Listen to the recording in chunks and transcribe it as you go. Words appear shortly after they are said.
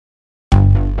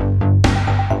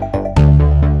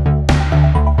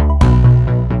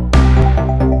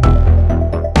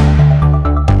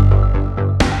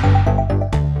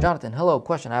Jonathan, hello,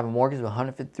 question. I have a mortgage of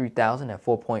 $153,000 at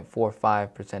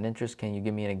 4.45% interest. Can you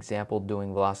give me an example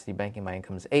doing velocity banking? My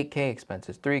income is $8K,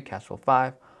 expenses $3, cash flow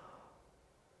 $5.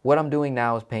 What I'm doing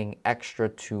now is paying extra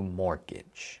to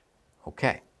mortgage.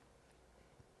 Okay.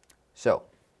 So,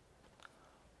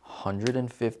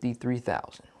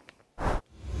 $153,000.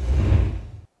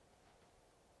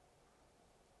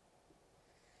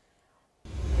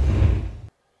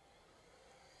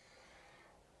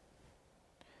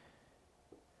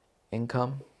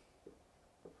 Income,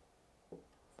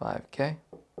 5K.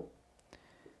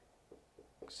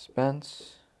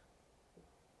 Expense,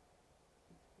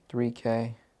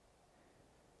 3K.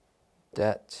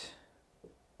 Debt,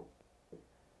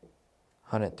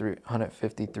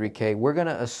 153K. We're going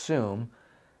to assume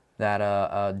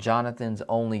that Jonathan's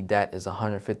only debt is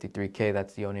 153K.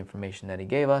 That's the only information that he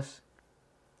gave us.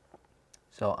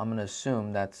 So I'm going to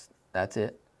assume that's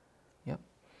it. Yep.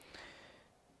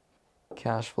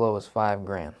 Cash flow is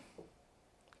 $5,000.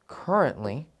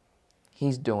 Currently,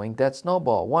 he's doing debt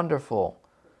snowball. Wonderful.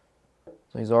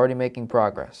 So he's already making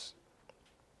progress.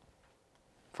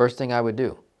 First thing I would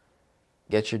do,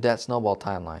 get your debt snowball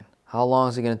timeline. How long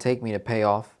is it going to take me to pay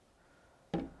off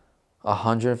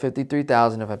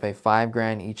 $153,000 if I pay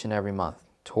 $5,000 each and every month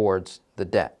towards the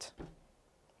debt?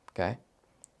 Okay.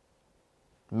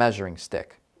 Measuring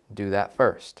stick. Do that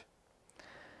first.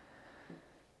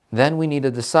 Then we need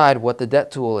to decide what the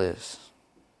debt tool is.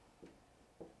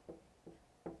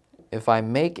 If I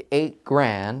make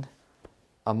 $8,000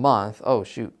 a month, oh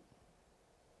shoot,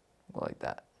 like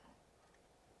that.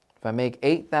 If I make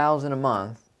 $8,000 a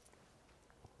month,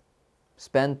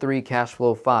 spend 3, cash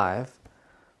flow 5,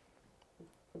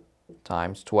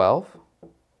 times 12,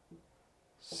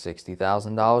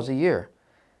 $60,000 a year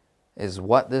is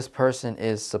what this person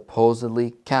is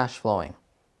supposedly cash flowing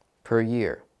per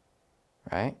year,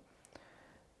 right?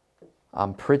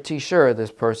 I'm pretty sure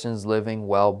this person's living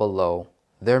well below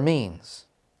their means,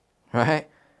 right?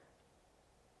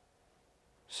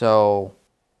 So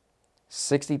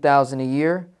 $60,000 a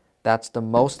year, that's the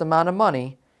most amount of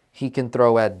money he can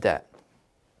throw at debt.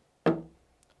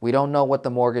 We don't know what the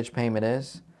mortgage payment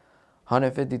is.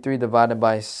 153 divided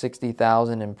by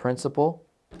 60,000 in principal,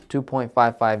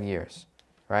 2.55 years,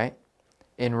 right?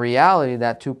 In reality,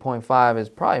 that 2.5 is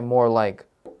probably more like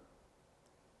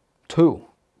 2,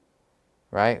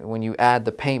 right? When you add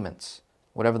the payments,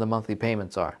 whatever the monthly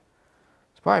payments are.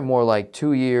 It's probably more like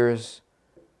 2 years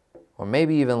or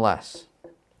maybe even less.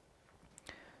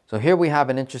 So here we have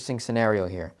an interesting scenario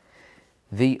here.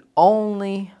 The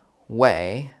only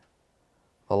way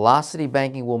velocity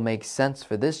banking will make sense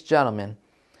for this gentleman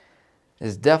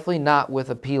is definitely not with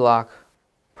a HELOC,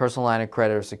 personal line of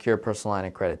credit, or secure personal line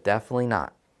of credit. Definitely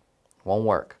not. Won't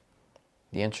work.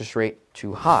 The interest rate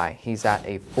too high. He's at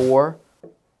a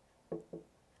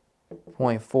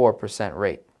 4.4%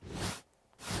 rate.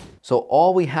 So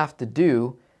all we have to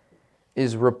do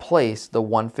is replace the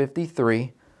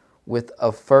 153 with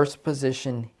a first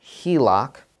position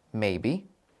HELOC, maybe.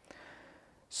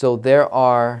 So there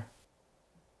are,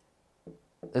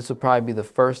 this would probably be the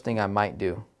first thing I might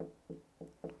do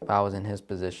if I was in his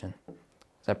position.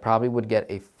 So I probably would get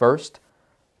a first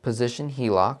position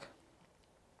HELOC,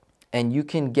 and you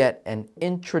can get an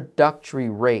introductory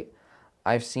rate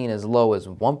I've seen as low as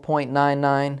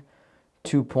 1.99,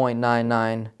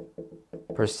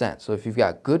 2.99%. So if you've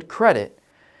got good credit,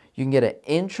 you can get an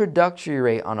introductory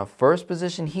rate on a first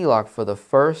position HELOC for the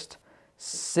first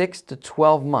 6 to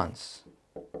 12 months,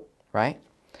 right?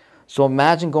 So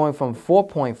imagine going from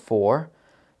 4.4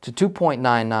 to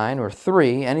 2.99 or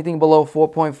 3, anything below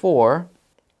 4.4,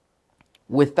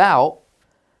 without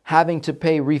having to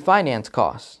pay refinance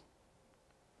costs.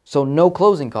 So no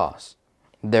closing costs.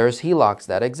 There's HELOCs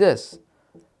that exist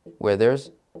where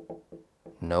there's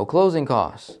no closing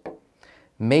costs.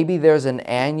 Maybe there's an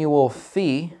annual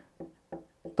fee.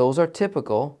 Those are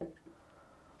typical.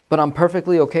 But I'm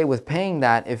perfectly okay with paying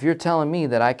that if you're telling me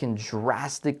that I can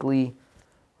drastically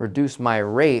reduce my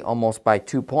rate almost by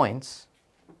 2 points,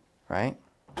 right?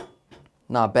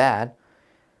 Not bad.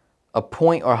 A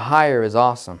point or higher is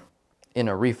awesome in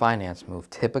a refinance move.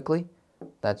 Typically,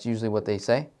 that's usually what they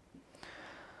say.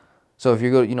 So if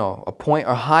you go, a point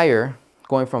or higher,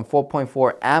 going from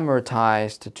 4.4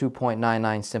 amortized to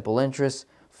 2.99 simple interest,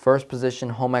 first position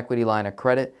home equity line of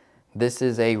credit, this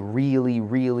is a really,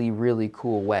 really, really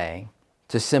cool way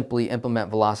to simply implement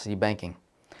velocity banking.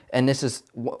 And this is,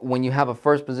 when you have a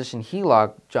first position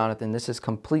HELOC, Jonathan, this is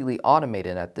completely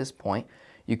automated at this point.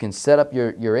 You can set up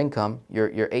your income, your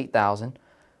 $8,000.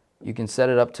 You can set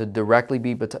it up to directly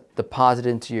be deposited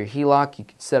into your HELOC. You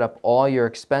can set up all your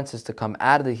expenses to come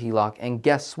out of the HELOC. And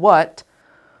guess what?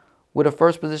 with a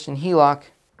first position HELOC,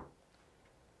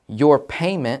 your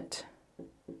payment,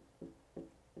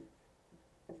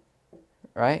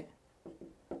 right,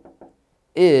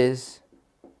 is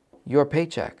your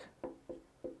paycheck.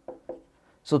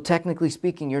 So technically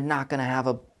speaking, you're not going to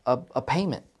have a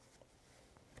payment.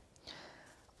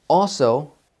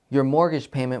 Also, your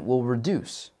mortgage payment will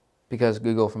reduce because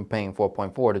you go from paying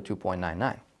 4.4 to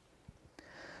 2.99.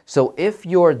 So if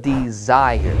your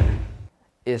desire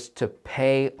is to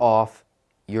pay off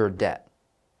your debt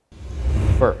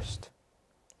first,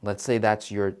 let's say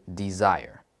that's your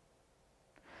desire,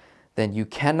 then you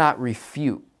cannot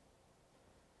refute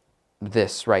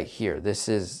this right here. This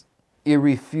is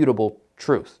irrefutable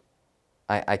truth.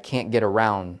 I can't get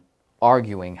around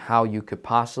arguing how you could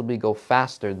possibly go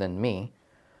faster than me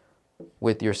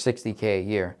with your $60K a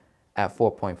year at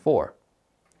 4.4.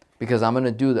 Because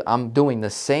I'm doing the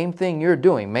same thing you're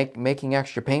doing, making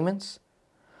extra payments,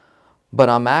 but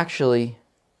I'm actually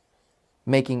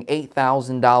making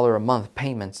 $8,000 a month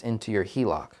payments into your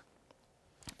HELOC.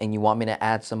 And you want me to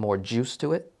add some more juice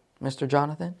to it, Mr.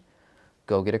 Jonathan?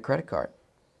 Go get a credit card.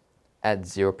 At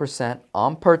 0%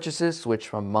 on purchases, switch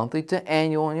from monthly to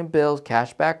annual on your bills,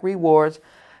 cashback rewards.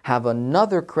 Have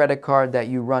another credit card that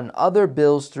you run other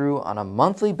bills through on a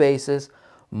monthly basis,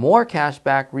 more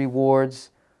cashback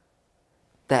rewards.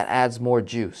 That adds more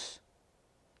juice.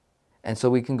 And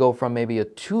so we can go from maybe a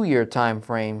 2-year time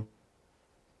frame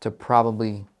to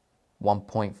probably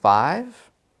 1.5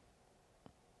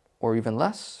 or even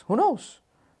less. Who knows,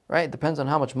 right? It depends on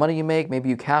how much money you make. Maybe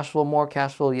you cash flow more,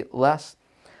 cash flow less.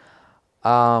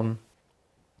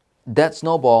 Debt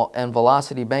snowball and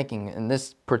velocity banking in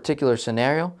this particular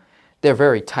scenario, they're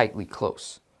very tightly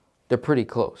close. They're pretty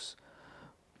close.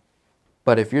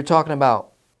 But if you're talking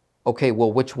about, okay,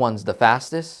 well, which one's the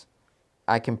fastest?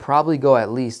 I can probably go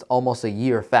at least almost a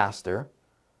year faster.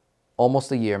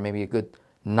 Almost a year, maybe a good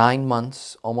 9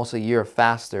 months, almost a year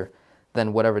faster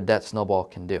than whatever debt snowball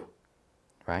can do,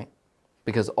 right?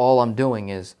 Because all I'm doing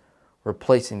is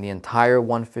replacing the entire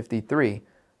 153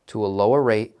 to a lower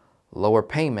rate, lower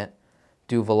payment,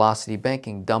 do velocity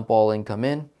banking, dump all income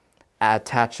in,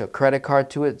 attach a credit card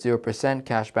to it, 0%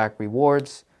 cashback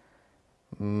rewards.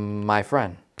 My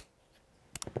friend,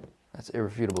 that's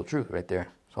irrefutable truth right there.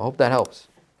 So I hope that helps.